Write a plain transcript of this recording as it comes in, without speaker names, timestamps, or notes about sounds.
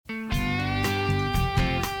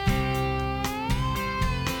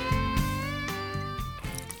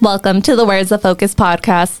Welcome to the Where's the Focus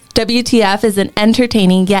podcast. W.T.F is an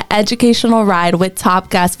entertaining yet educational ride with top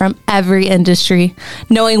guests from every industry.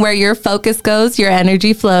 Knowing where your focus goes, your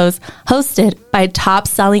energy flows. Hosted by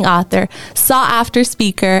top-selling author, sought-after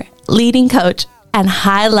speaker, leading coach, and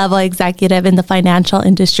high-level executive in the financial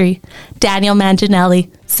industry, Daniel Manginelli.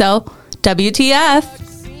 So,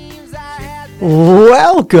 W.T.F.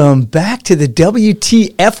 Welcome back to the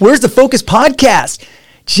W.T.F. Where's the Focus podcast.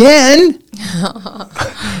 Jen,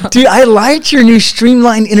 dude, I liked your new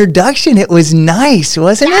streamlined introduction. It was nice,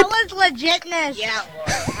 wasn't it? That was legitness. Yeah,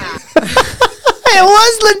 it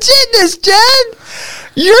was legitness, Jen.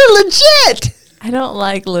 You're legit. I don't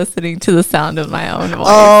like listening to the sound of my own voice.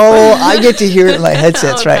 Oh, I get to hear it in my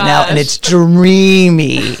headsets right now, and it's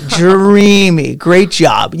dreamy. Great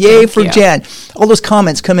job. Yay for Jen. All those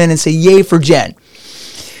comments come in and say, yay for Jen.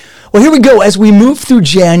 Well, here we go. As we move through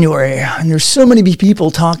January, and there's so many people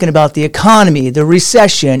talking about the economy, the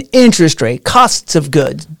recession, interest rate, costs of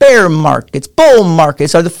goods, bear markets, bull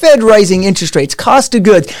markets, are the Fed rising interest rates, cost of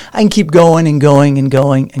goods. I can keep going and going and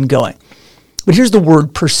going and going. But here's the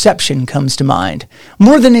word perception comes to mind.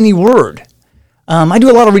 More than any word. I do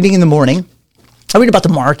a lot of reading in the morning. I read about the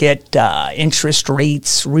market, interest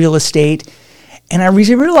rates, real estate. And I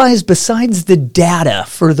realized besides the data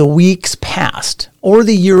for the weeks past, or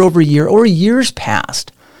the year over year, or years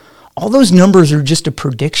past, all those numbers are just a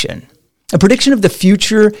prediction of the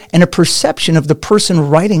future and a perception of the person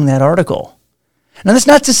writing that article. Now, that's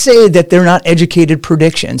not to say that they're not educated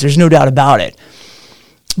predictions. There's no doubt about it.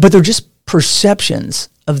 But they're just perceptions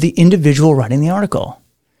of the individual writing the article.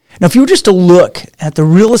 Now, if you were just to look at the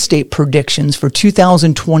real estate predictions for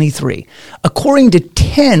 2023, according to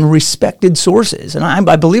 10 respected sources, and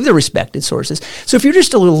I believe they're respected sources. So if you're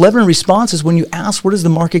just 11 responses when you ask what is the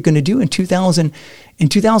market going to do in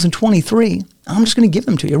 2023, I'm just going to give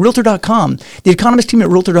them to you. Realtor.com, the economist team at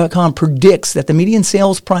Realtor.com predicts that the median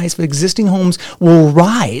sales price of existing homes will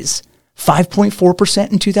rise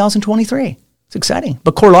 5.4% in 2023. It's exciting.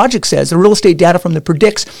 But CoreLogic says the real estate data from the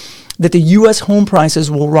predicts that the U.S. home prices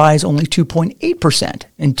will rise only 2.8%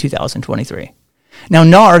 in 2023. Now,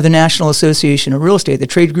 NAR, the National Association of Real Estate, the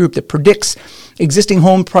trade group that predicts existing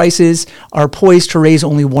home prices are poised to raise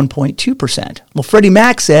only 1.2%. Well, Freddie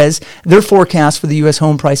Mac says their forecast for the U.S.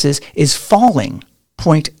 home prices is falling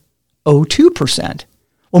 0.02%.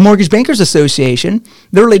 Well, Mortgage Bankers Association,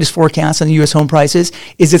 their latest forecast on the U.S. home prices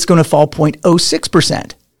is it's going to fall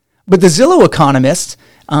 0.06%. But the Zillow economists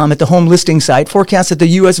at the home listing site forecast that the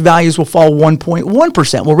U.S. values will fall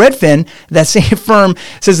 1.1%. Well, Redfin, that same firm,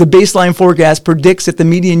 says the baseline forecast predicts that the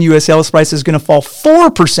median U.S. sales price is going to fall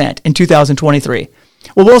 4% in 2023.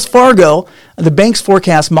 Well, Wells Fargo, the bank's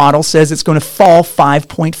forecast model, says it's going to fall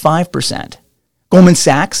 5.5%. Goldman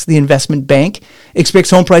Sachs, the investment bank,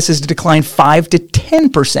 expects home prices to decline 5 to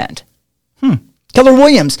 10%. Keller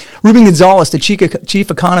Williams, Ruben Gonzalez, the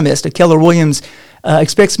chief economist at Keller Williams,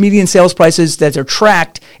 expects median sales prices that are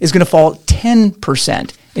tracked is going to fall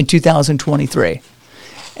 10% in 2023.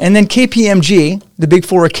 And then KPMG, the Big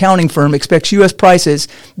Four accounting firm, expects U.S. prices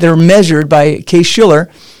that are measured by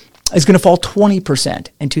Case-Shiller is going to fall 20%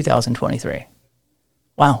 in 2023.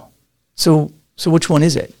 Wow. So which one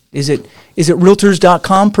is it? Is it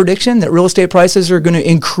Realtors.com prediction that real estate prices are going to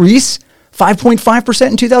increase 5.5%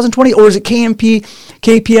 in 2020, or is it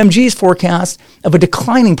KPMG's forecast of a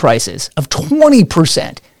declining prices of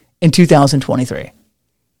 20% in 2023?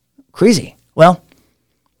 Crazy. Well,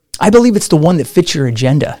 I believe it's the one that fits your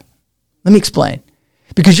agenda. Let me explain.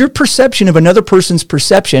 Because your perception of another person's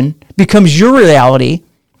perception becomes your reality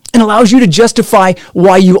and allows you to justify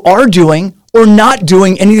why you are doing or not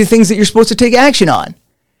doing any of the things that you're supposed to take action on.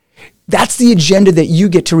 That's the agenda that you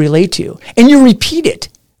get to relate to. And you repeat it.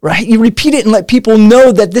 Right? You repeat it and let people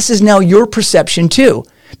know that this is now your perception too.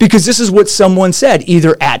 Because this is what someone said,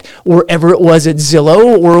 either at wherever it was at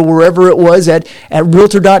Zillow or wherever it was at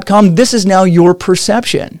Realtor.com. This is now your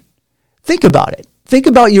perception. Think about it. Think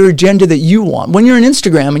about your agenda that you want. When you're on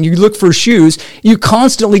Instagram and you look for shoes, you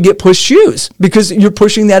constantly get pushed shoes because you're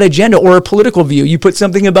pushing that agenda, or a political view. You put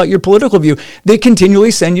something about your political view. They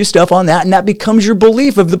continually send you stuff on that, and that becomes your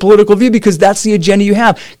belief of the political view because that's the agenda you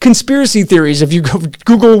have. Conspiracy theories, if you go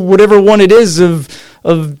Google whatever one it is of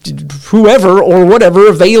whoever or whatever,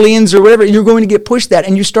 of aliens or whatever, you're going to get pushed that,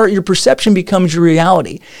 and your perception becomes your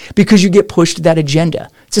reality because you get pushed that agenda.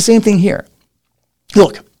 It's the same thing here.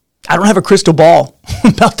 Look, I don't have a crystal ball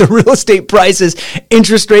about the real estate prices,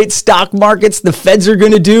 interest rates, stock markets, the feds are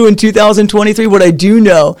going to do in 2023. What I do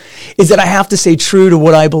know is that I have to stay true to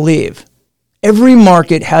what I believe. Every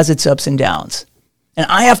market has its ups and downs. And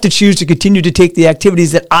I have to choose to continue to take the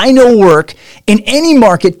activities that I know work in any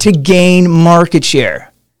market to gain market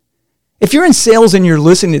share. If you're in sales and you're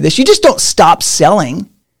listening to this, you just don't stop selling.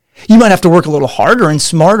 You might have to work a little harder and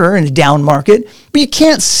smarter in a down market, but you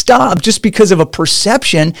can't stop just because of a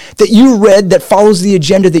perception that you read that follows the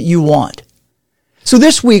agenda that you want. So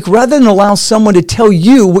this week, rather than allow someone to tell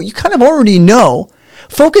you what you kind of already know,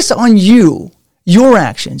 focus on you, your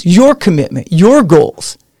actions, your commitment, your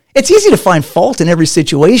goals. It's easy to find fault in every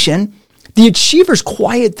situation. The achievers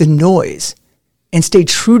quiet the noise and stay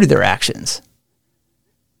true to their actions.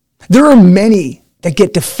 There are many that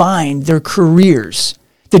get to find their careers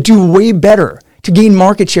that do way better to gain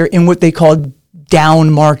market share in what they call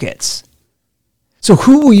down markets. So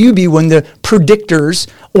who will you be when the predictors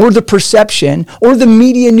or the perception or the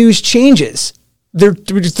media news changes? They're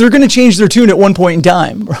going to change their tune at one point in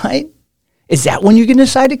time, right? Is that when you can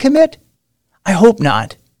decide to commit? I hope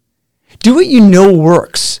not. Do what you know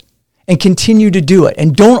works and continue to do it.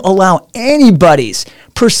 And don't allow anybody's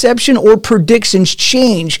perception or predictions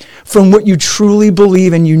change from what you truly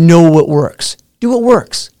believe and you know what works. Do what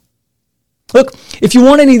works. Look, if you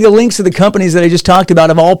want any of the links to the companies that I just talked about,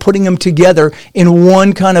 of all putting them together in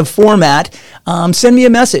one kind of format, send me a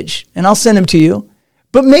message and I'll send them to you.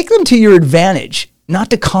 But make them to your advantage, not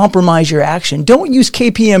to compromise your action. Don't use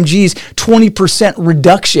KPMG's 20%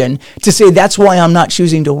 reduction to say that's why I'm not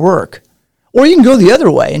choosing to work. Or you can go the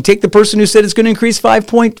other way and take the person who said it's going to increase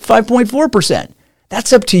 5.4%.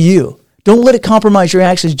 That's up to you. Don't let it compromise your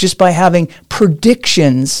actions just by having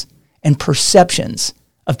predictions and perceptions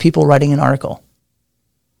of people writing an article.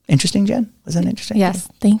 Interesting, Jen? Was that interesting? Yes,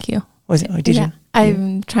 thank you. Was it? Did you?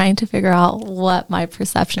 I'm trying to figure out what my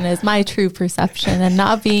perception is, my true perception, and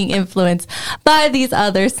not being influenced by these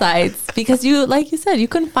other sites. Because you, like you said, you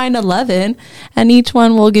couldn't find 11, and each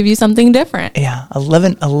one will give you something different. Yeah,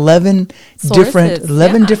 11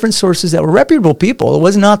 different sources that were reputable people. It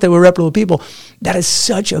was not that were reputable people. That is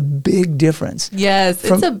such a big difference. Yes,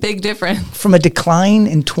 it's a big difference. From a decline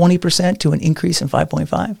in 20% to an increase in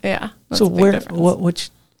 5.5. Yeah. So which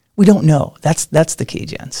we don't know. That's the key,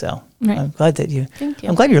 Jen. So right. I'm glad that Thank you.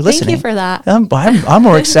 I'm glad you're listening. Thank you for that. I'm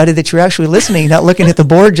more excited that you're actually listening, not looking at the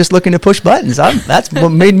board, just looking to push buttons. That's what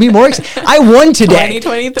made me more excited. I won today.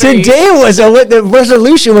 2023. Today the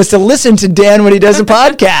resolution was to listen to Dan when he does a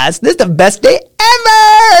podcast. This is the best day ever.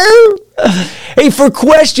 Hey, for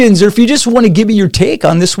questions or if you just want to give me your take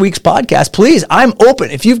on this week's podcast, please, I'm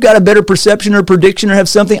open. If you've got a better perception or prediction or have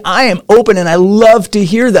something, I am open and I love to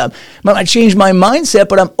hear them. Might not change my mindset,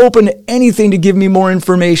 but I'm open to anything to give me more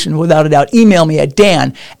information without a doubt. Email me at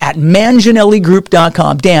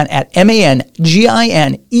dan@manginelligroup.com. Dan at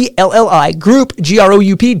MANGINELLI group,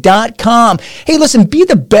 GROUP.com. Hey, listen, be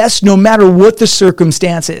the best no matter what the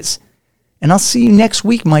circumstances. And I'll see you next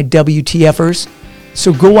week, my WTFers.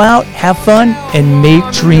 So go out, have fun, and make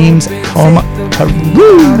dreams come true.